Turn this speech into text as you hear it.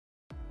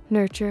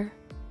Nurture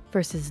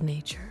versus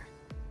nature.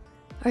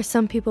 Are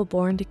some people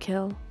born to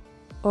kill,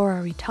 or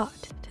are we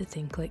taught to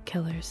think like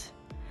killers?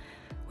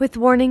 With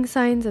warning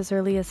signs as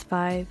early as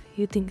 5,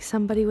 you'd think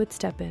somebody would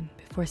step in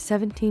before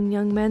 17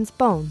 young men's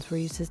bones were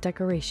used as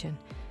decoration,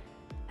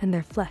 and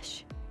their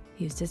flesh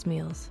used as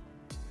meals.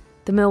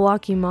 The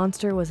Milwaukee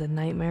Monster was a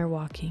nightmare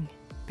walking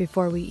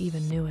before we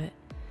even knew it,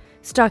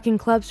 stalking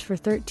clubs for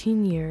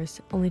 13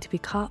 years only to be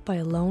caught by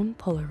a lone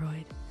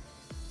Polaroid.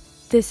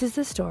 This is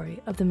the story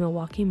of the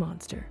Milwaukee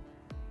Monster,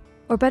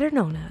 or better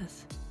known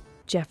as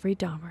Jeffrey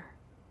Dahmer.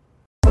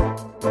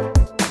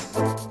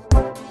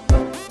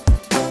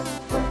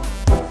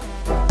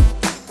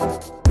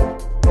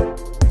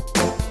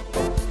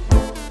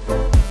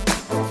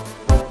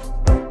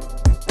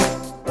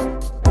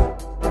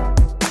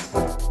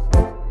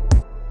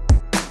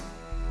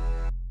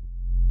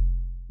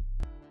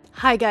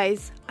 Hi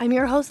guys, I'm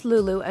your host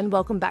Lulu and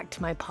welcome back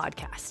to my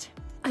podcast.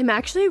 I'm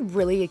actually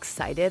really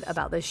excited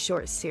about this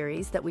short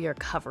series that we are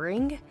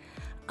covering.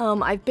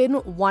 I've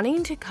been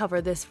wanting to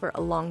cover this for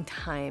a long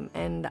time,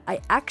 and I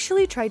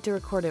actually tried to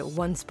record it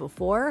once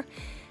before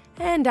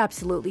and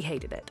absolutely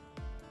hated it.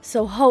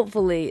 So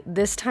hopefully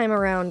this time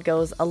around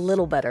goes a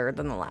little better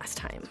than the last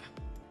time.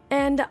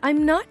 And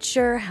I'm not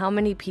sure how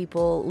many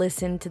people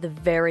listen to the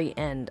very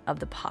end of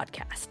the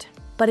podcast,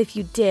 but if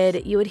you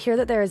did, you would hear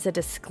that there is a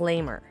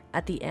disclaimer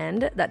at the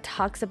end that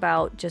talks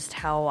about just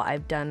how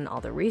I've done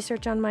all the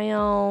research on my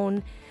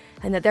own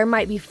and that there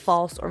might be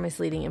false or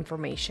misleading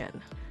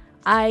information.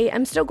 I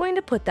am still going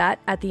to put that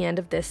at the end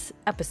of this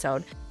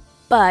episode,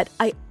 but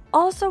I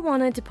also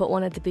wanted to put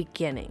one at the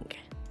beginning.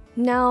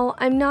 Now,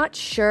 I'm not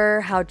sure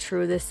how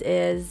true this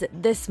is.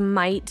 This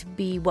might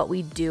be what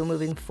we do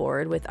moving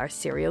forward with our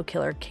serial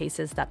killer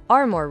cases that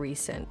are more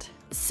recent.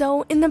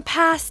 So in the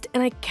past,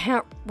 and I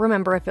can't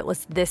remember if it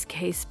was this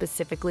case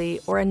specifically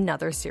or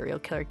another serial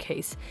killer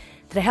case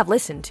that I have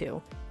listened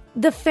to,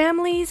 the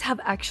families have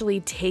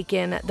actually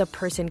taken the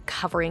person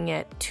covering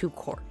it to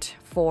court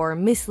for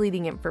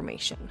misleading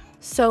information.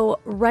 So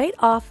right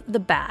off the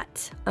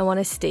bat, I want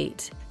to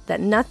state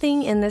that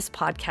nothing in this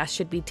podcast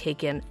should be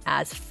taken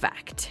as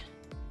fact.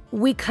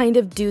 We kind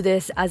of do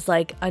this as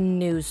like a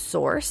news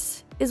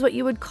source, is what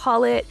you would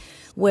call it,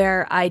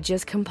 where I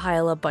just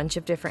compile a bunch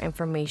of different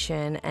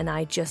information and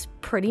I just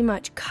pretty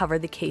much cover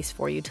the case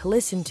for you to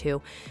listen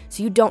to,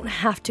 so you don't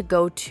have to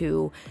go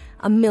to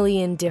a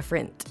million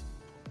different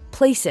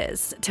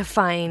places to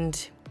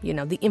find,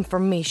 the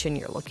information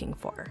you're looking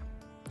for.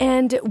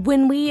 And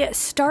when we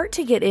start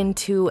to get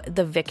into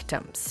the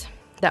victims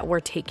that were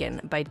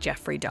taken by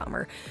Jeffrey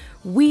Dahmer,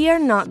 we are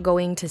not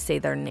going to say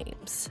their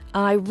names.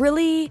 I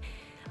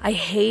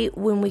hate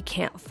when we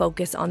can't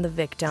focus on the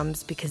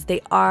victims because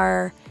they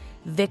are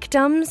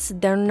victims.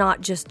 They're not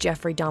just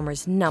Jeffrey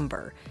Dahmer's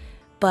number,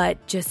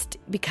 but just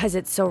because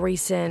it's so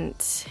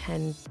recent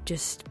and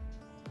just,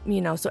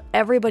 so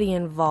everybody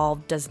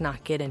involved does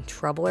not get in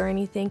trouble or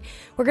anything,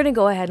 we're going to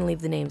go ahead and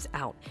leave the names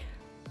out.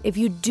 If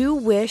you do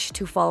wish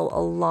to follow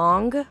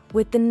along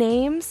with the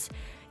names,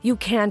 you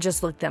can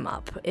just look them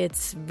up.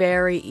 It's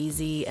very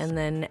easy, and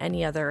then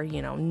any other,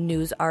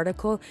 news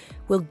article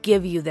will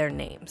give you their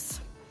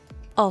names.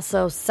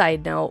 Also,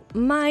 side note,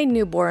 my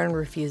newborn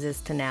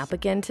refuses to nap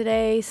again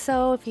today,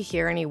 so if you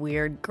hear any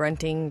weird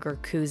grunting or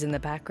coos in the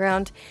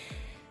background,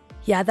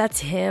 yeah,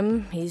 that's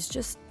him. I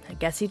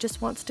guess he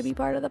just wants to be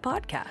part of the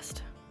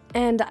podcast.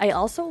 And I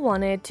also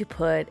wanted to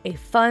put a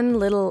fun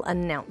little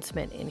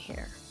announcement in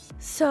here.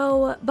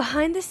 So,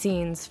 behind the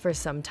scenes for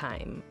some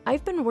time,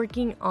 I've been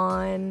working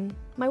on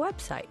my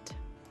website.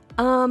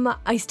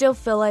 I still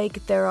feel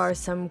like there are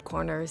some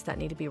corners that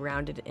need to be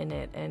rounded in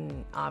it,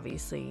 and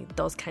obviously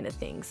those kind of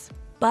things.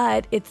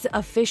 But it's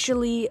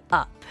officially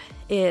up.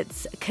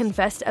 It's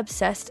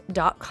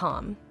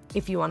confessedobsessed.com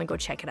if you want to go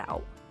check it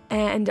out.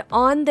 And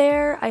on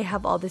there, I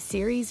have all the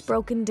series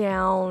broken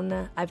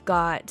down. I've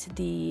got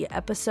the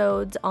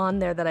episodes on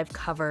there that I've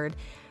covered,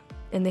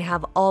 and they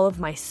have all of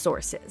my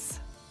sources.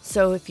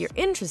 So if you're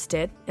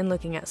interested in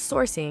looking at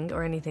sourcing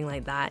or anything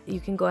like that, you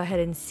can go ahead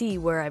and see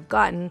where I've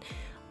gotten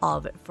all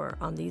of it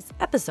on these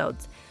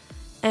episodes.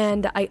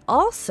 And I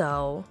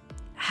also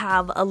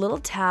have a little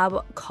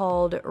tab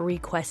called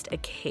Request a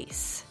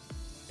Case.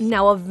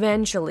 Now,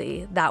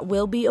 eventually, that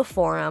will be a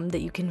forum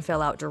that you can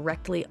fill out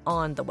directly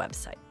on the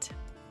website.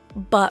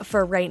 But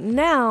for right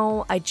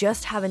now, I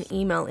just have an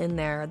email in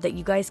there that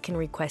you guys can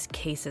request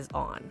cases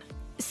on.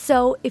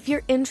 So if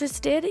you're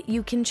interested,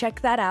 you can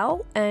check that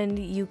out and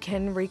you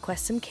can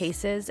request some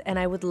cases, and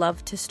I would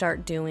love to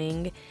start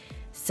doing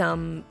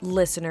some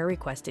listener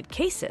requested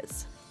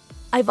cases.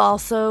 I've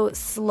also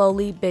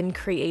slowly been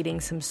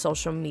creating some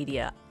social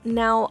media.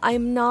 Now,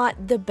 I'm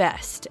not the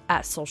best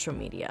at social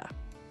media.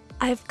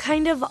 I've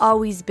kind of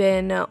always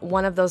been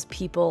one of those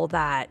people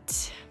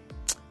that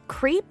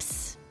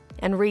creeps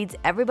and reads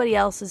everybody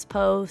else's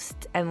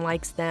posts and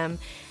likes them,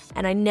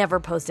 and I never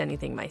post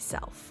anything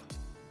myself.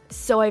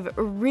 So I've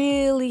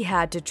really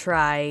had to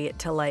try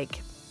to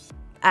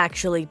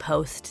actually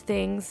post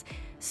things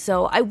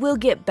So I will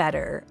get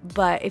better,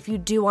 but if you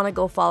do want to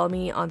go follow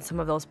me on some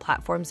of those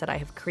platforms that I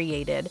have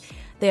created,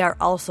 they are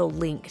also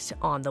linked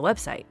on the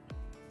website.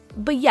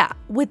 But yeah,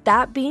 with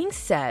that being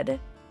said,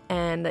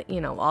 and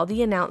all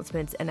the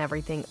announcements and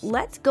everything,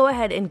 let's go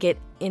ahead and get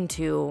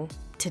into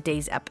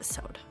today's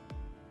episode.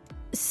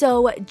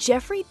 So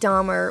Jeffrey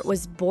Dahmer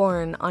was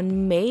born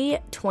on May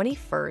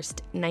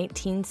 21st,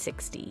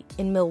 1960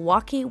 in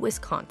Milwaukee,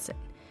 Wisconsin.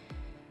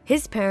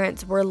 His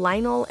parents were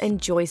Lionel and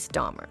Joyce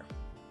Dahmer.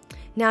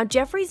 Now,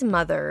 Jeffrey's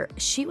mother,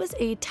 she was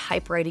a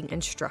typewriting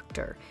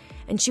instructor,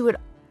 and she would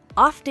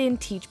often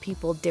teach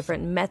people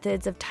different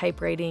methods of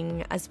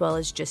typewriting as well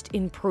as just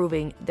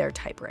improving their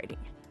typewriting.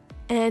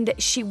 And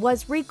she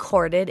was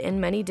recorded in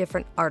many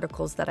different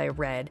articles that I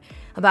read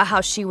about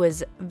how she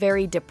was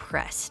very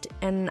depressed.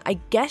 And I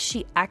guess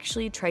she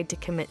actually tried to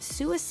commit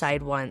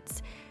suicide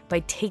once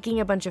by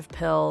taking a bunch of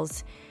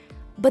pills,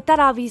 but that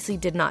obviously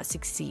did not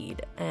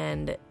succeed.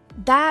 And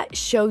that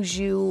shows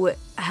you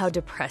how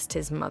depressed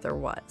his mother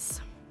was.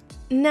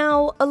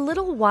 Now, a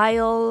little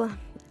while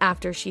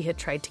after she had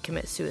tried to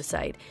commit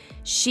suicide,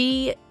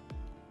 she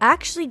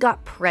actually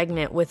got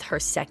pregnant with her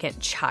second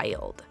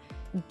child.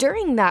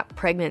 During that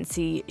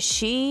pregnancy,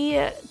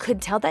 she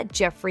could tell that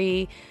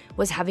Jeffrey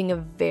was having a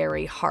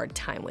very hard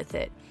time with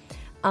it.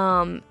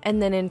 And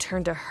then in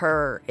turn to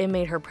her, it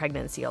made her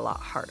pregnancy a lot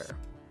harder.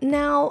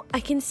 Now,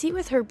 I can see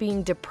with her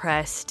being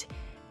depressed,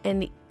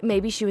 and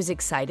maybe she was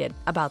excited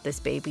about this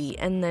baby,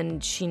 and then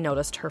she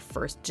noticed her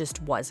first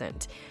just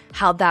wasn't,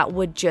 how that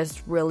would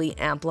just really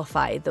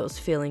amplify those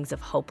feelings of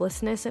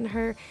hopelessness in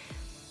her.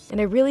 And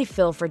I really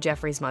feel for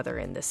Jeffrey's mother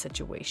in this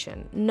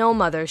situation. No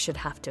mother should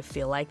have to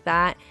feel like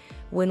that.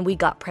 When we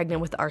got pregnant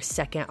with our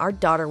second, our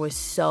daughter was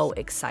so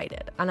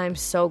excited. And I'm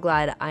so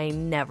glad I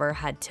never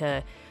had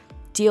to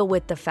deal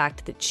with the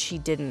fact that she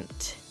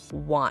didn't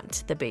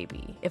want the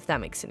baby, if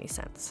that makes any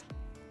sense.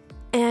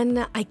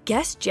 And I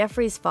guess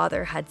Jeffrey's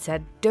father had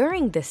said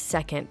during this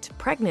second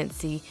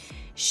pregnancy,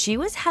 she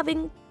was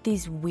having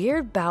these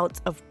weird bouts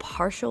of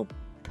partial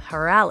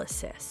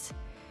paralysis.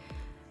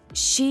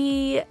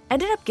 She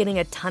ended up getting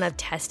a ton of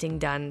testing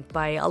done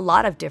by a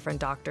lot of different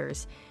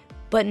doctors,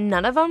 but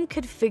none of them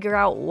could figure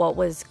out what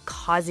was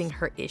causing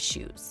her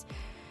issues.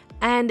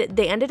 And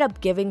they ended up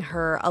giving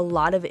her a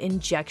lot of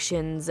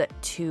injections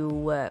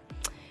to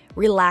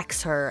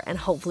relax her and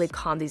hopefully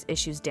calm these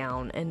issues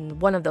down.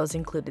 And one of those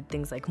included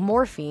things like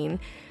morphine,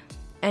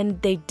 and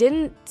they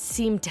didn't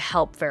seem to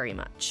help very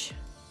much.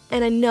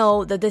 And I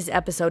know that this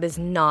episode is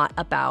not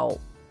about,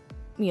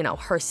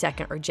 her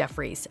second or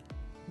Jeffrey's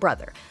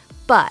brother,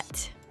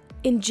 but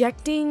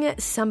injecting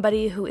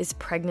somebody who is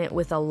pregnant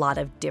with a lot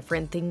of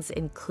different things,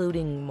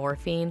 including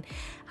morphine,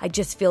 I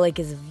just feel like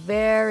is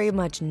very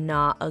much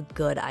not a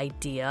good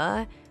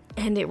idea.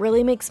 And it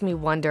really makes me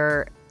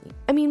wonder,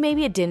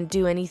 maybe it didn't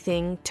do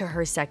anything to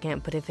her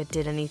second, but if it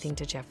did anything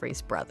to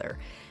Jeffrey's brother,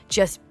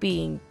 just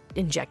being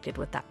injected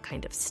with that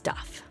kind of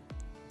stuff.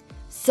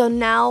 So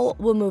now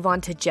we'll move on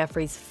to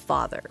Jeffrey's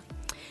father.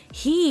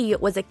 He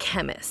was a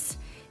chemist.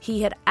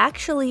 He had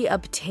actually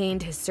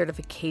obtained his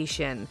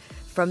certification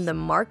from the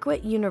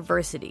Marquette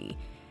University,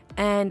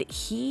 and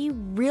he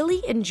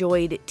really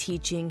enjoyed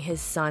teaching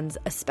his sons,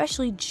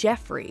 especially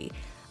Jeffrey,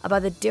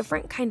 about the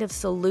different kind of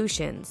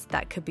solutions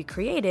that could be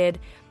created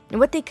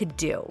and what they could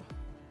do.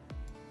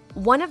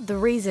 One of the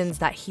reasons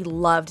that he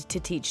loved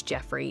to teach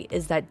Jeffrey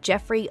is that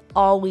Jeffrey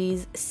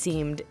always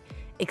seemed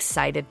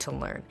excited to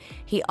learn.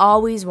 He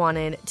always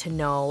wanted to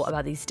know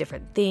about these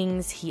different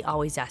things. He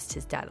always asked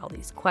his dad all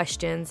these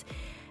questions.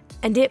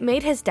 And it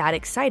made his dad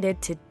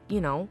excited to,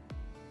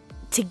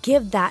 to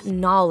give that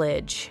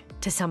knowledge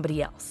to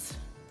somebody else.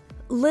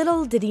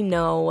 Little did he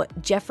know,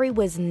 Jeffrey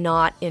was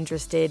not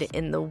interested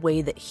in the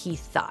way that he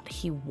thought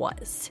he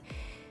was.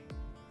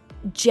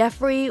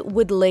 Jeffrey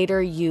would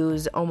later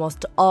use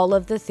almost all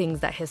of the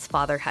things that his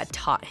father had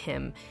taught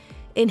him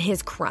in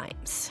his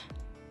crimes.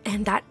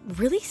 And that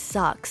really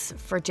sucks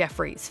for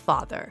Jeffrey's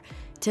father,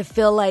 to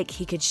feel like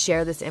he could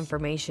share this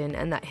information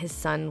and that his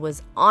son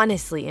was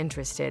honestly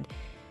interested,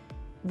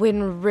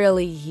 when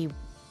really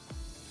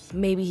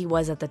maybe he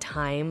was at the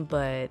time,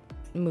 but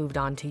moved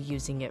on to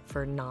using it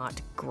for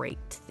not great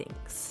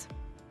things.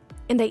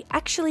 And I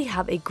actually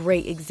have a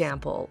great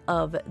example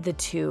of the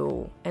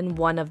two and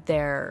one of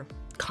their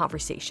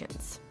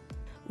conversations.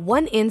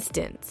 One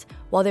instance,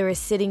 while they were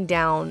sitting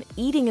down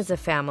eating as a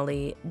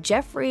family,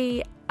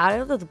 Jeffrey, out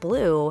of the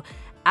blue,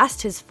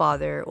 asked his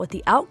father what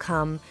the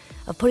outcome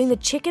of putting the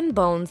chicken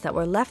bones that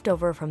were left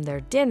over from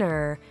their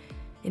dinner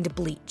into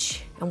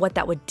bleach and what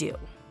that would do.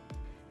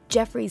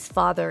 Jeffrey's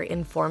father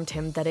informed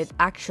him that it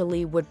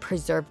actually would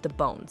preserve the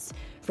bones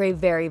for a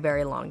very,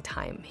 very long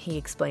time. He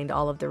explained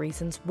all of the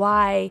reasons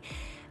why,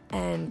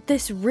 and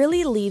this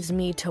really leaves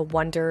me to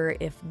wonder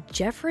if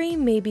Jeffrey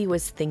maybe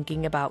was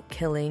thinking about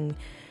killing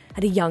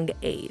at a young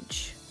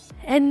age.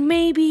 And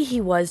maybe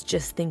he was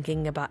just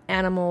thinking about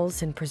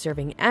animals and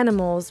preserving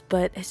animals,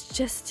 but it's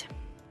just,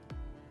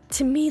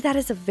 to me, that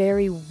is a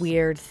very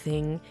weird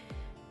thing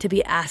to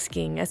be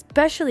asking,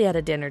 especially at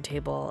a dinner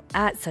table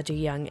at such a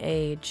young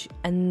age,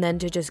 and then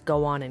to just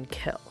go on and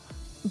kill.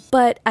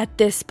 But at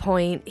this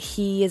point,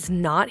 he is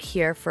not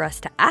here for us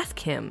to ask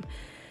him.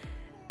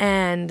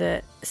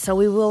 And so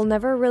we will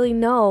never really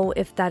know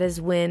if that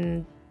is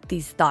when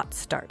these thoughts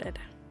started.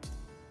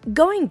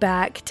 Going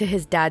back to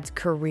his dad's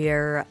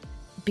career,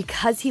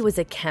 because he was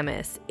a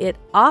chemist, it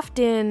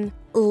often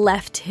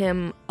left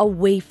him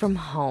away from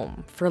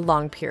home for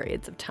long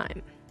periods of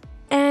time.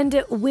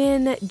 And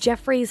when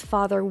Jeffrey's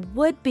father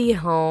would be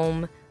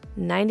home,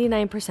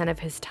 99% of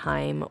his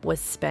time was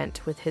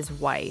spent with his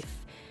wife,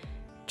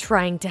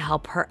 trying to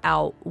help her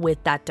out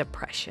with that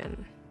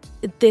depression.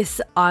 This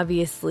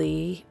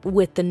obviously,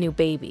 with the new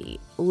baby,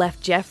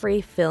 left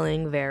Jeffrey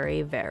feeling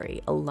very,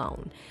 very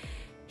alone.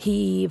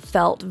 He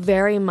felt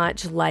very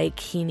much like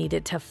he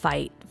needed to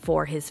fight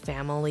for his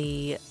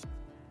family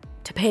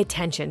to pay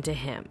attention to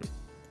him.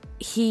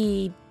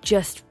 He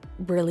just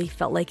really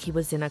felt like he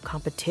was in a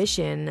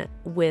competition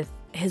with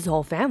his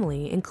whole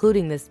family,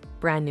 including this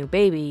brand new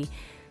baby,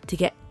 to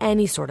get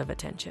any sort of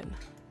attention.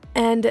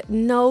 And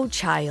no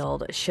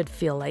child should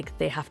feel like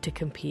they have to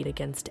compete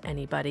against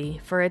anybody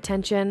for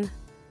attention.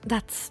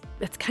 It's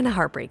kind of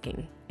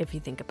heartbreaking if you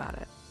think about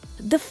it.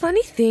 The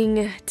funny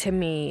thing to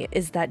me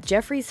is that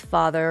Jeffrey's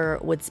father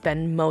would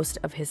spend most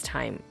of his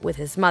time with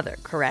his mother,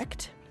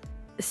 correct?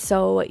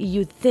 So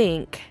you'd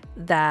think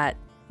that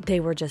they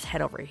were just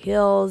head over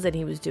heels and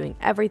he was doing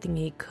everything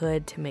he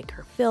could to make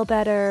her feel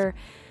better.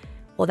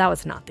 Well, that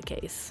was not the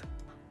case.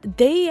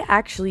 They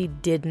actually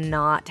did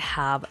not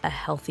have a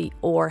healthy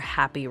or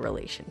happy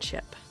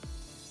relationship,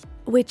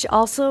 which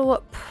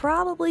also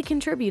probably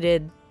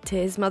contributed to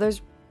his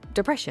mother's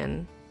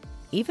depression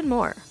even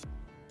more.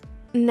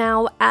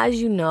 Now,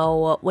 as you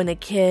know, when a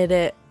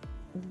kid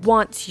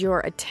wants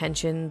your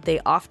attention, they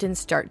often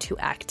start to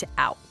act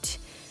out.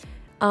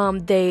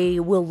 They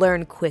will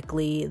learn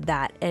quickly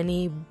that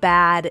any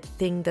bad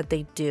thing that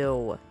they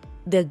do,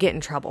 they'll get in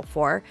trouble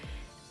for,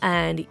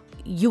 and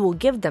you will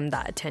give them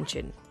that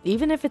attention.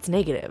 Even if it's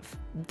negative,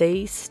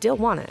 they still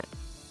want it.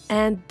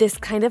 And this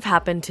kind of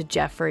happened to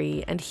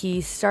Jeffrey, and he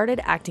started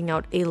acting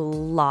out a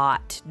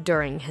lot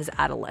during his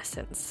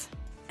adolescence.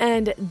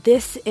 And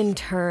this, in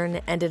turn,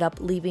 ended up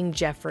leaving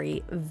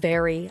Jeffrey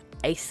very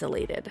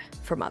isolated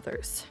from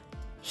others.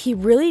 He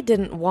really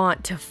didn't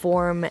want to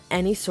form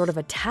any sort of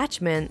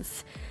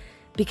attachments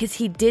because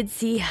he did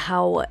see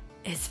how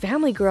his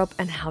family grew up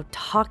and how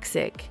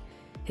toxic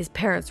his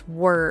parents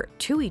were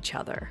to each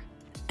other.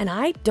 And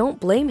I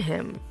don't blame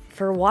him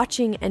for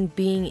watching and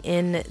being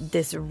in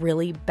this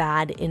really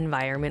bad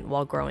environment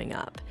while growing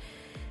up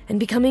and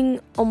becoming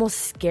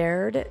almost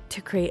scared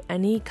to create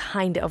any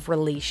kind of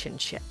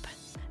relationship.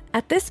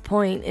 At this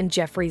point in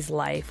Jeffrey's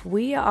life,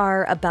 we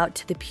are about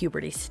to the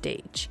puberty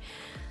stage.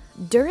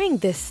 During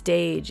this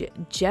stage,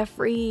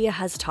 Jeffrey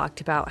has talked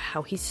about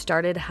how he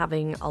started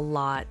having a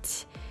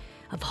lot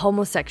of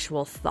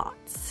homosexual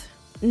thoughts.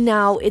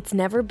 Now, it's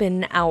never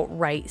been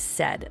outright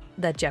said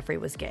that Jeffrey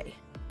was gay.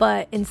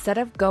 But instead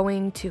of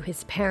going to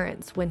his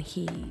parents when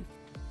he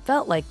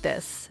felt like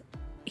this,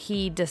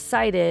 he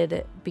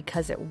decided,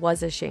 because it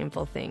was a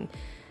shameful thing,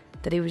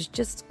 that he was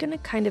just going to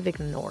kind of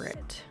ignore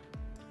it.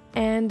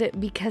 And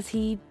because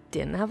he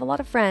didn't have a lot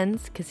of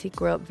friends, because he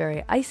grew up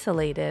very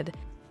isolated,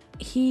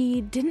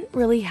 he didn't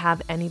really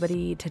have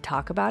anybody to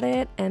talk about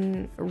it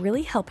and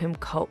really help him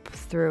cope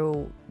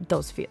through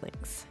those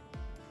feelings.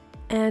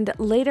 And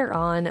later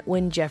on,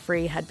 when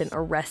Jeffrey had been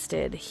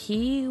arrested,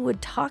 he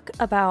would talk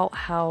about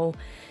how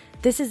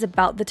this is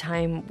about the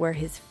time where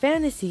his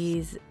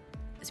fantasies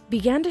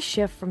began to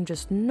shift from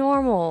just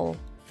normal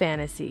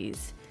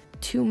fantasies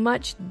to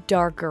much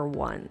darker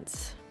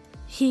ones.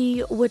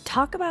 He would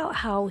talk about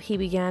how he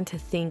began to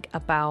think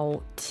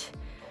about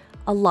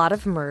a lot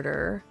of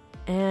murder,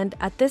 and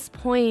at this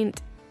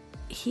point,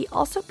 he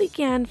also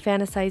began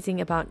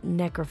fantasizing about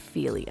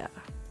necrophilia.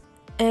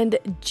 And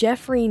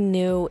Jeffrey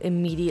knew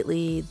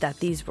immediately that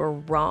these were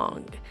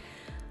wrong.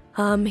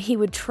 He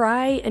would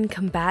try and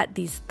combat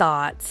these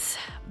thoughts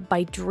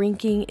by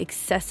drinking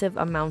excessive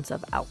amounts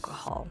of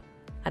alcohol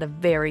at a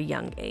very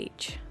young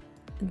age.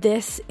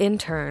 This, in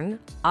turn,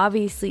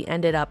 obviously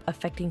ended up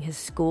affecting his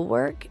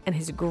schoolwork and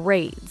his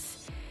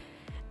grades.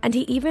 And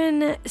he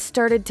even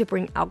started to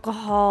bring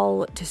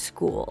alcohol to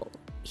school.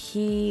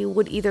 He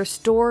would either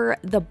store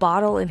the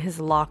bottle in his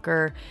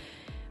locker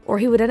or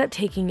he would end up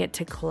taking it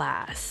to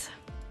class.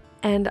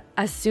 And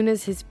as soon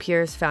as his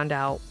peers found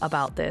out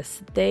about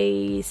this,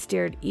 they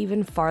steered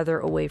even farther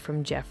away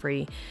from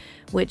Jeffrey,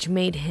 which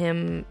made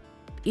him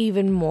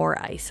even more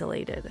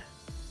isolated.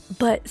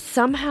 But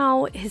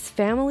somehow his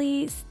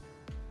family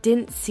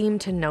didn't seem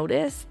to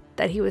notice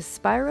that he was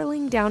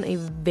spiraling down a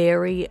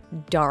very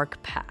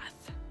dark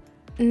path.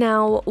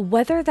 Now,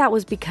 whether that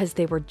was because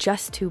they were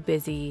just too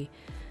busy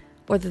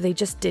or that they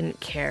just didn't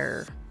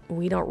care,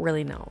 we don't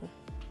really know.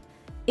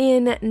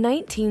 In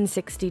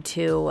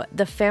 1962,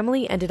 the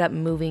family ended up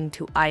moving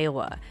to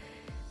Iowa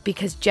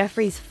because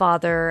Jeffrey's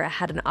father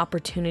had an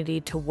opportunity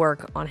to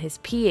work on his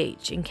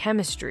PhD in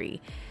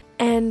chemistry.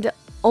 And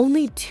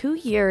only 2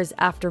 years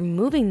after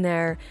moving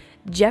there,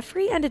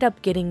 Jeffrey ended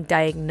up getting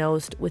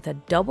diagnosed with a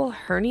double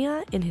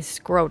hernia in his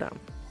scrotum.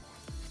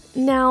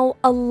 Now,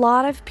 a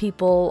lot of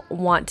people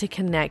want to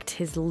connect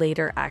his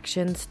later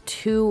actions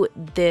to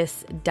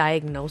this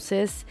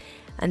diagnosis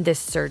and this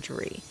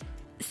surgery.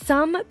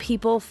 Some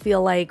people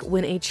feel like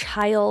when a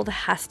child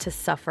has to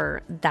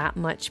suffer that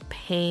much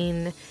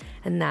pain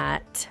and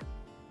that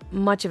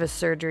much of a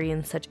surgery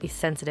in such a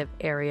sensitive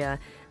area,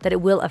 that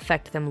it will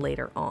affect them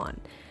later on.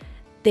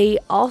 They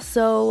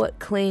also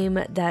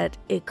claim that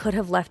it could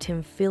have left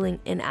him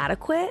feeling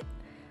inadequate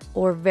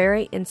or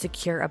very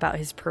insecure about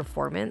his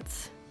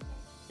performance.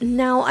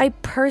 Now, I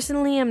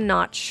personally am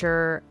not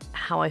sure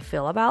how I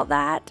feel about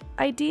that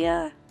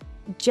idea.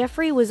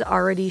 Jeffrey was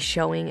already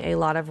showing a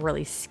lot of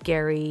really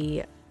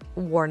scary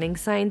warning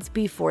signs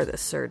before the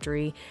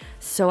surgery,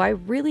 so I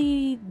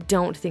really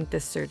don't think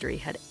this surgery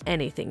had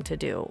anything to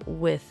do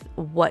with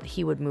what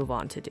he would move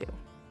on to do.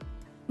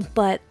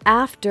 But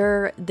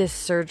after this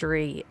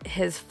surgery,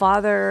 his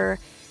father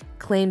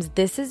claims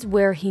this is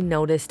where he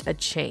noticed a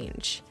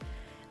change.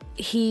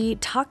 He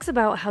talks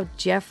about how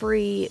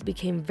Jeffrey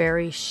became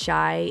very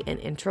shy and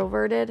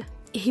introverted.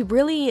 He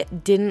really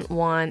didn't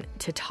want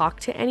to talk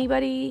to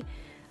anybody,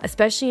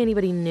 especially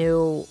anybody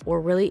new, or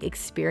really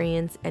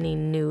experience any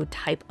new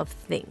type of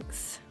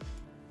things.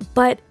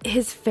 But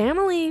his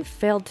family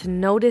failed to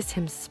notice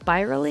him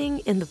spiraling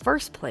in the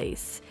first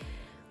place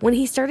when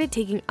he started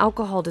taking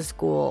alcohol to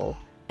school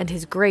and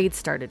his grades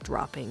started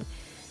dropping.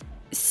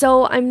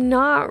 So I'm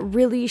not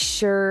really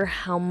sure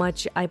how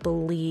much I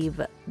believe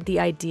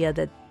the idea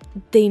that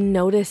they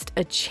noticed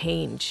a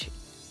change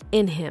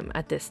in him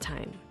at this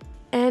time.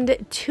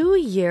 And 2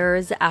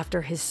 years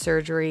after his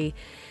surgery,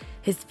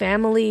 his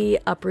family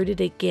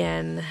uprooted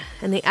again,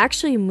 and they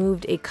actually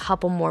moved a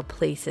couple more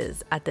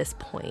places at this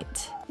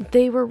point.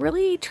 They were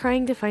really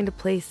trying to find a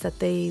place that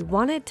they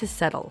wanted to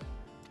settle,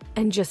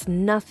 and just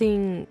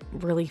nothing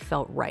really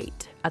felt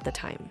right at the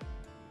time.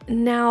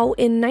 Now,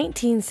 in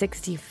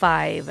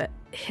 1965,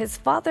 his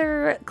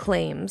father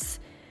claims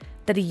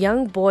that a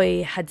young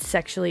boy had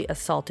sexually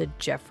assaulted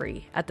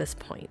Jeffrey at this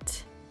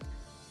point.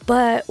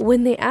 But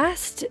when they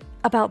asked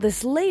about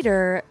this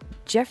later,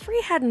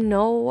 Jeffrey had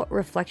no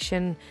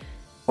reflection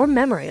or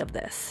memory of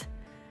this.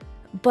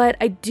 But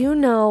I do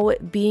know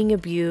being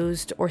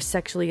abused or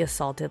sexually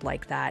assaulted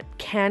like that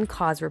can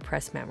cause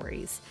repressed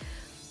memories.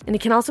 And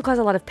it can also cause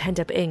a lot of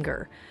pent-up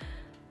anger.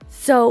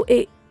 So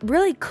it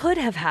really could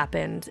have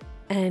happened.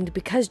 And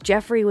because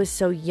Jeffrey was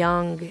so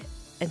young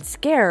and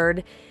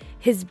scared,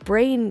 his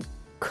brain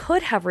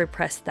could have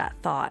repressed that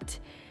thought.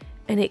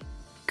 And it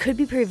could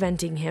be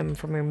preventing him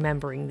from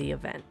remembering the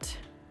event.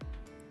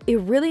 It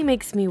really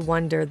makes me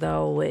wonder,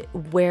 though,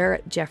 where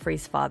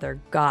Jeffrey's father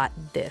got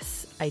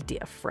this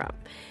idea from.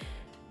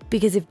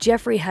 Because if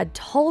Jeffrey had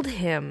told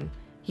him,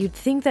 you'd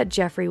think that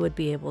Jeffrey would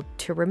be able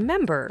to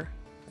remember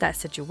that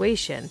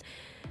situation.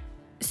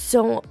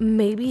 So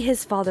maybe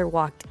his father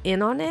walked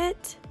in on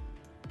it,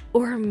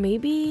 or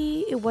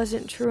maybe it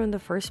wasn't true in the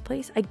first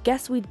place. I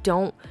guess we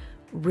don't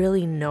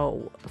really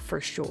know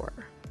for sure.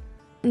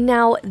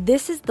 Now,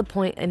 this is the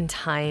point in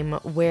time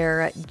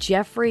where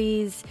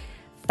Jeffrey's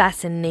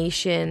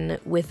fascination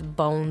with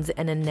bones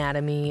and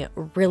anatomy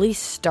really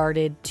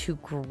started to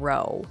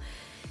grow.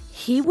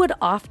 He would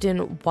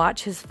often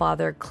watch his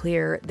father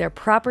clear their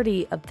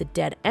property of the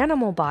dead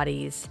animal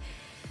bodies,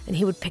 and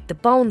he would pick the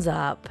bones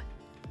up,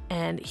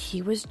 and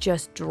he was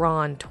just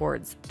drawn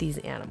towards these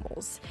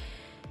animals.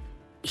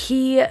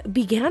 He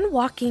began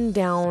walking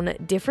down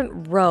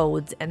different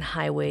roads and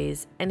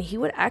highways, and he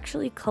would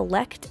actually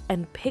collect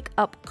and pick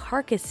up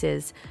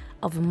carcasses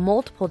of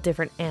multiple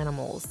different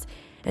animals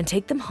and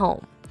take them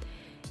home.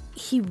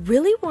 He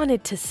really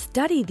wanted to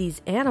study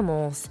these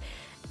animals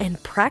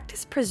and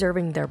practice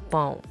preserving their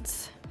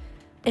bones.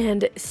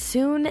 And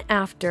soon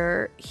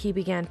after he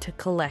began to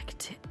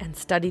collect and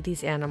study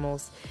these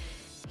animals,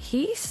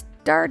 he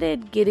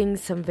started getting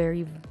some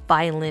very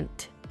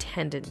violent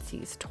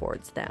tendencies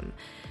towards them.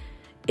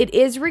 It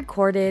is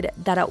recorded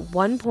that at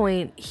one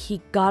point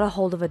he got a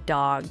hold of a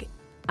dog.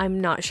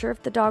 I'm not sure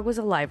if the dog was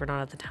alive or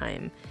not at the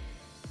time.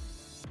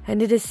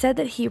 And it is said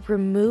that he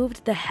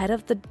removed the head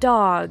of the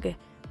dog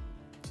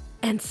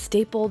and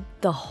stapled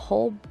the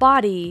whole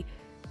body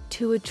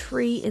to a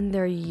tree in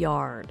their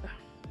yard.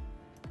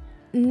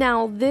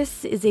 Now,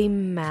 this is a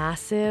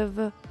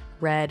massive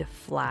red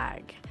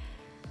flag.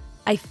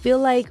 I feel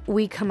like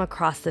we come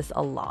across this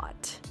a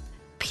lot.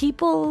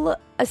 People,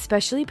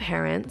 especially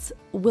parents,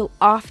 will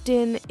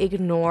often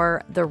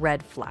ignore the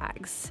red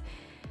flags.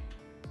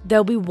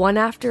 There'll be one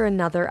after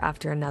another,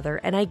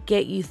 and I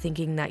get you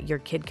thinking that your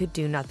kid could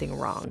do nothing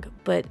wrong,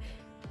 but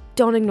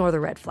don't ignore the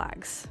red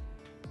flags.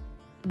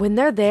 When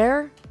they're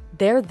there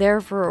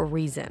for a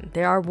reason.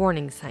 There are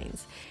warning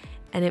signs.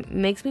 And it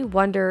makes me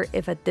wonder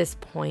if at this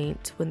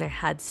point, when they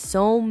had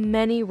so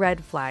many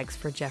red flags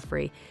for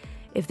Jeffrey,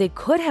 if they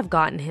could have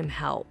gotten him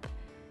help,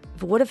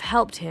 if it would have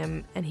helped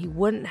him and he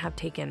wouldn't have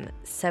taken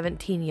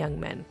 17 young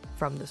men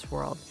from this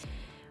world.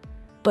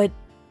 But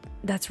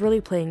that's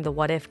really playing the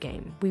what if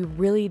game. We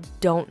really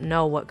don't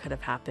know what could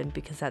have happened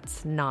because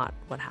that's not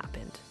what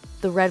happened.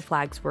 The red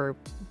flags were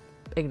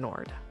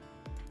ignored.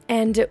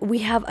 And we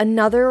have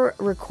another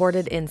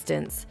recorded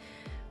instance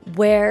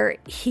where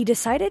he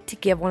decided to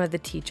give one of the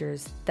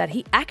teachers that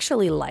he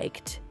actually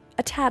liked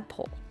a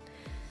tadpole.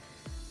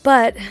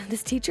 But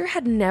this teacher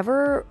had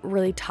never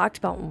really talked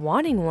about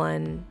wanting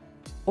one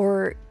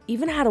or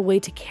even had a way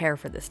to care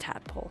for this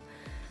tadpole.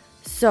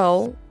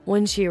 So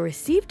when she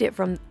received it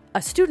from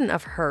a student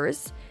of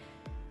hers,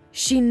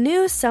 she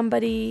knew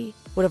somebody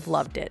would have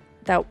loved it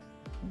that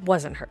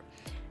wasn't her.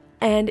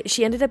 And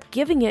she ended up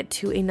giving it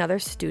to another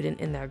student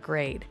in their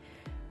grade.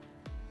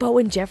 But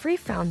when Jeffrey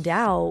found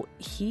out,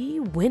 he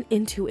went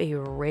into a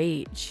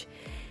rage.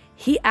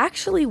 He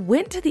actually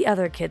went to the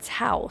other kid's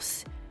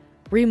house,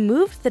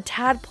 removed the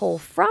tadpole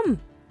from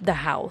the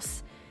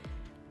house,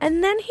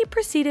 and then he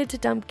proceeded to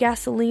dump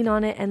gasoline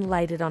on it and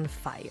light it on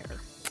fire.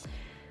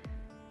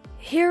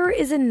 Here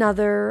is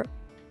another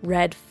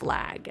red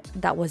flag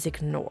that was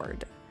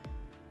ignored.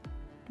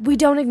 We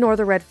don't ignore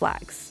the red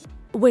flags.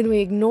 When we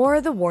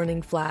ignore the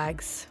warning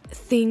flags,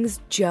 things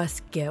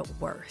just get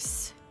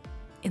worse.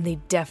 And they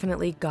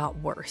definitely got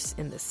worse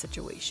in this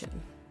situation.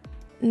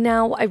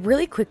 Now, I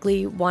really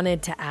quickly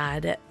wanted to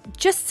add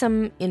just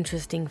some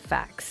interesting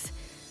facts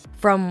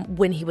from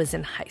when he was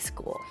in high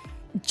school.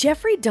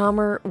 Jeffrey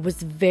Dahmer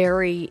was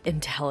very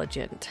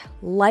intelligent,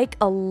 like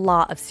a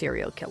lot of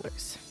serial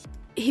killers.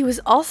 He was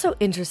also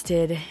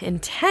interested in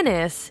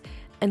tennis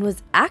and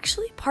was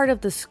actually part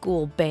of the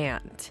school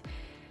band.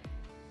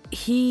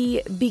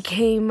 He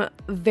became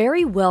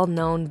very well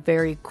known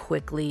very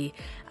quickly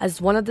as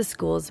one of the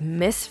school's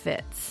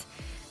misfits.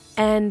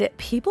 And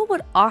people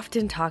would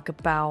often talk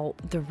about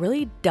the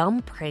really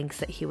dumb pranks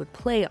that he would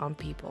play on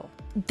people.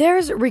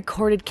 There's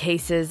recorded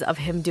cases of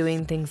him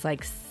doing things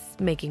like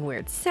making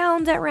weird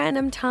sounds at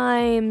random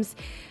times,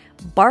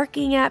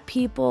 barking at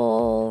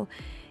people.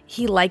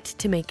 He liked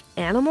to make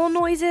animal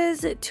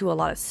noises to a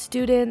lot of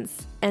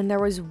students. And there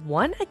was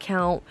one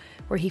account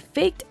where he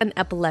faked an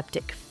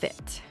epileptic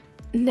fit.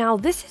 Now,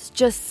 this is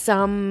just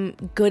some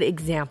good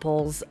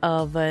examples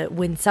of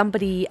when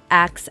somebody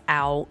acts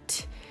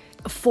out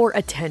for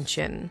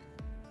attention.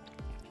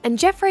 And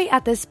Jeffrey,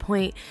 at this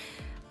point,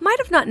 might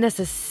have not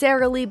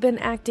necessarily been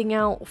acting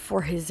out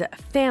for his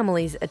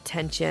family's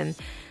attention,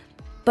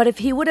 but if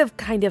he would have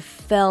kind of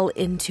fell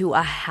into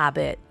a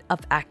habit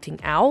of acting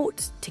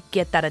out to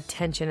get that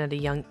attention at a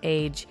young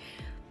age,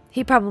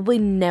 he probably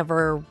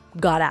never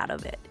got out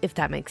of it, if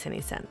that makes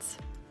any sense.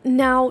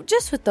 Now,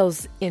 just with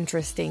those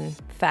interesting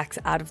facts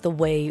out of the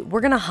way, we're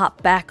going to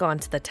hop back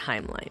onto the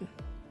timeline.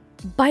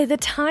 By the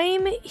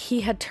time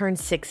he had turned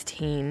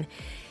 16,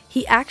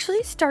 he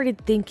actually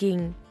started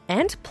thinking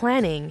and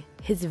planning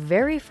his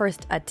very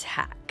first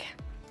attack.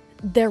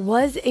 There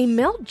was a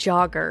male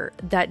jogger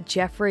that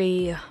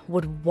Jeffrey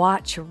would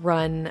watch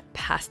run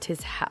past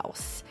his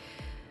house.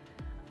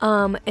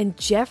 And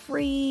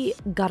Jeffrey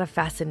got a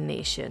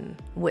fascination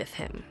with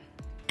him.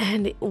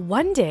 And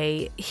one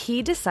day,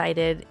 he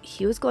decided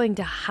he was going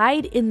to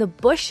hide in the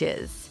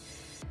bushes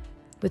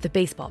with a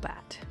baseball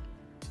bat.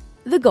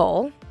 The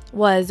goal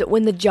was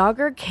when the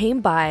jogger came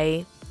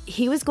by,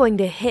 he was going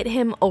to hit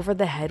him over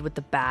the head with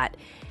the bat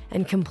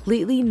and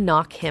completely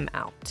knock him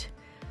out,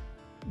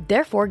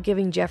 therefore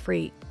giving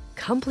Jeffrey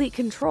complete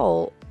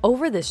control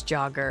over this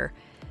jogger,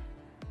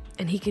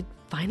 and he could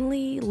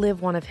finally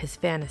live one of his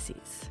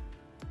fantasies.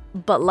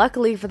 But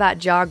luckily for that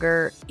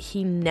jogger,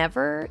 he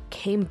never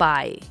came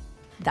by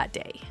that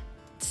day.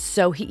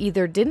 So he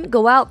either didn't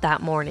go out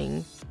that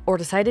morning or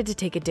decided to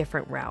take a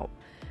different route,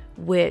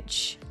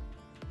 which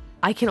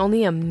I can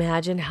only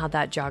imagine how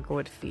that jogger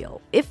would feel.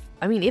 If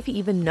he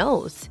even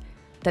knows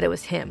that it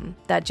was him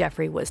that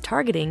Jeffrey was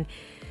targeting,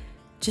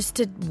 just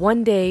to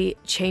one day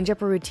change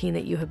up a routine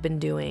that you have been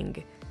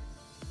doing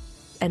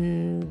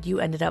and you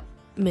ended up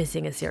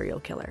missing a serial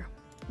killer.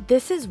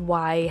 This is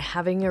why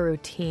having a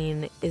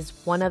routine is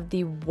one of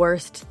the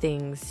worst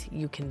things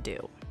you can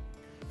do.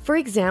 For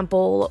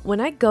example,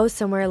 when I go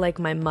somewhere like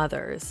my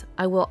mother's,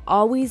 I will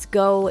always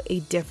go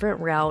a different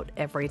route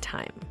every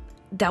time.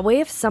 That way,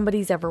 if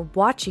somebody's ever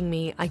watching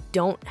me, I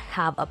don't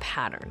have a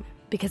pattern,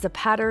 because a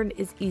pattern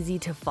is easy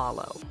to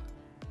follow.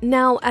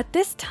 Now, at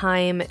this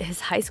time, his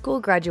high school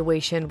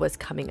graduation was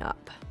coming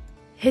up.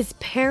 His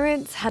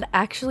parents had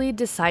actually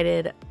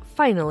decided,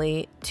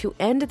 finally, to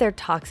end their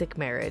toxic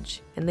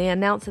marriage, and they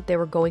announced that they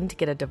were going to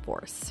get a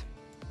divorce.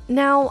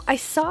 Now, I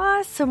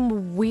saw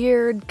some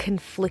weird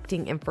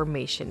conflicting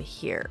information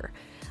here.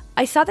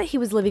 I saw that he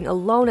was living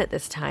alone at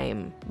this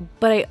time,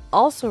 but I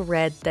also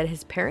read that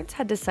his parents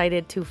had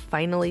decided to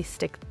finally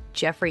stick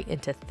Jeffrey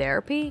into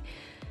therapy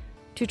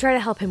to try to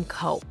help him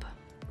cope.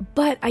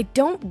 But I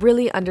don't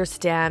really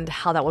understand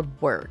how that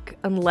would work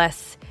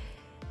unless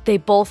they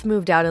both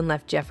moved out and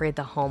left Jeffrey at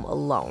the home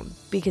alone.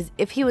 Because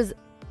if he was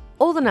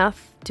old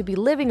enough to be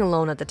living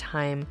alone at the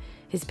time,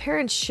 his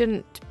parents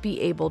shouldn't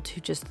be able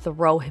to just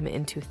throw him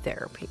into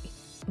therapy.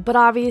 But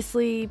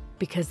obviously,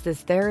 because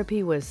this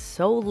therapy was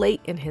so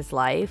late in his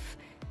life,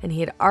 and he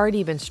had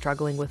already been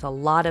struggling with a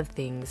lot of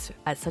things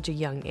at such a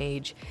young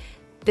age,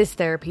 this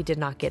therapy did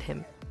not get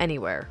him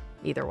anywhere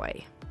either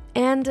way.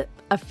 And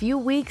a few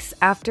weeks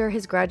after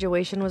his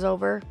graduation was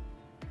over,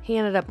 he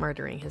ended up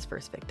murdering his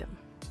first victim.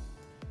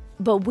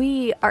 but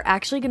we are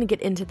actually going to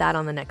get into that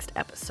on the next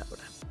episode.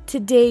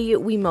 Today,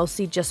 we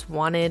mostly just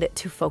wanted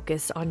to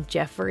focus on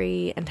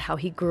Jeffrey and how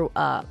he grew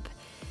up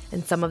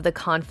and some of the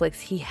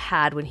conflicts he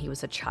had when he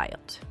was a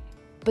child.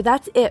 But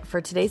that's it for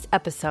today's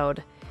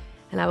episode,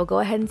 and I will go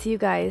ahead and see you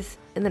guys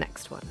in the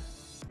next one.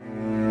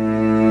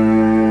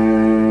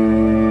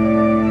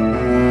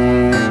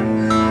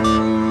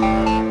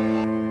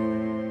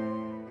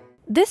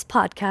 This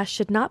podcast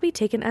should not be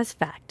taken as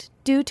fact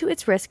due to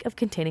its risk of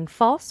containing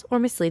false or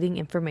misleading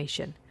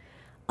information.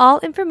 All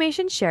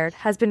information shared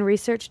has been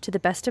researched to the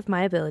best of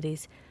my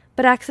abilities,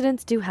 but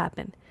accidents do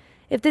happen.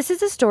 If this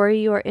is a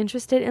story you are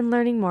interested in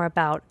learning more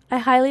about, I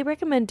highly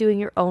recommend doing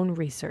your own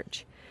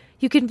research.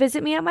 You can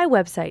visit me at my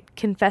website,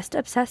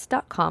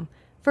 confessedobsessed.com,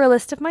 for a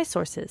list of my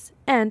sources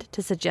and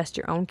to suggest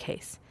your own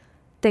case.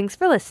 Thanks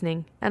for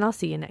listening, and I'll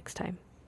see you next time.